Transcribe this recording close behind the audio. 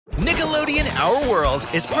Nickelodeon Our World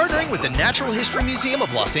is partnering with the Natural History Museum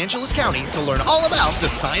of Los Angeles County to learn all about the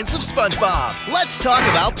science of SpongeBob. Let's talk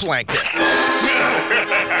about Plankton.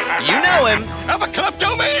 You know him. I'm a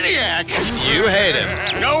kleptomaniac. You hate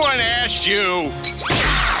him. No one asked you.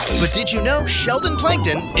 But did you know Sheldon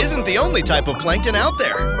Plankton isn't the only type of plankton out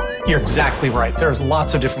there? You're exactly right. There's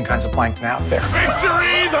lots of different kinds of plankton out there.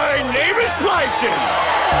 Victory, thy name is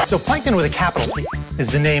Plankton. So plankton with a capital P is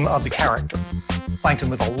the name of the character. Plankton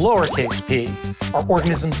with a lowercase p are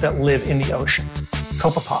organisms that live in the ocean,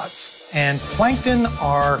 copepods. And plankton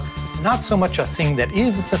are not so much a thing that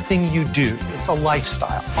is, it's a thing you do. It's a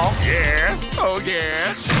lifestyle. Yeah, oh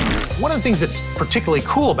yeah. One of the things that's particularly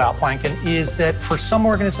cool about plankton is that for some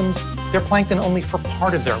organisms, they're plankton only for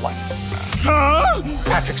part of their life. Huh?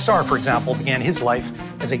 Patrick Starr, for example, began his life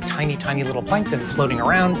as a tiny, tiny little plankton floating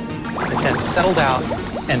around, and then settled out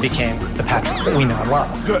and became the Patrick that we know and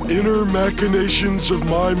love. The inner machinations of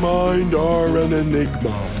my mind are an enigma.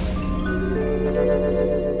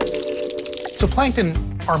 So plankton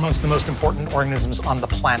are amongst the most important organisms on the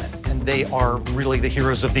planet, and they are really the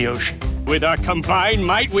heroes of the ocean. With our combined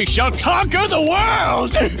might, we shall conquer the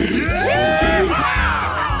world!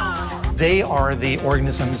 They are the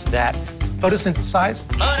organisms that photosynthesize,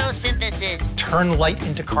 turn light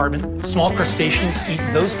into carbon. Small crustaceans eat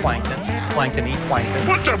those plankton. Plankton eat plankton.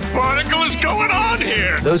 What the barnacle is going on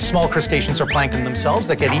here? Those small crustaceans are plankton themselves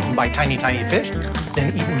that get eaten by tiny, tiny fish,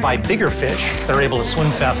 then eaten by bigger fish that are able to swim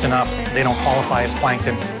fast enough. They don't qualify as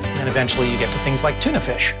plankton. And then eventually you get to things like tuna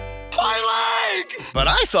fish. My leg! But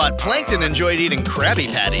I thought plankton enjoyed eating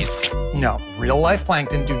Krabby Patties. No, real-life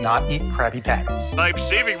plankton do not eat Krabby Patties. I'm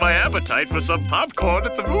saving my appetite for some popcorn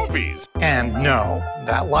at the movies. And no,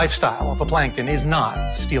 that lifestyle of a plankton is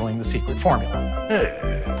not stealing the secret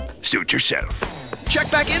formula. Suit yourself.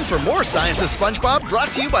 Check back in for more Science of SpongeBob brought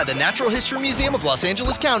to you by the Natural History Museum of Los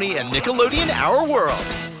Angeles County and Nickelodeon Our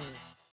World.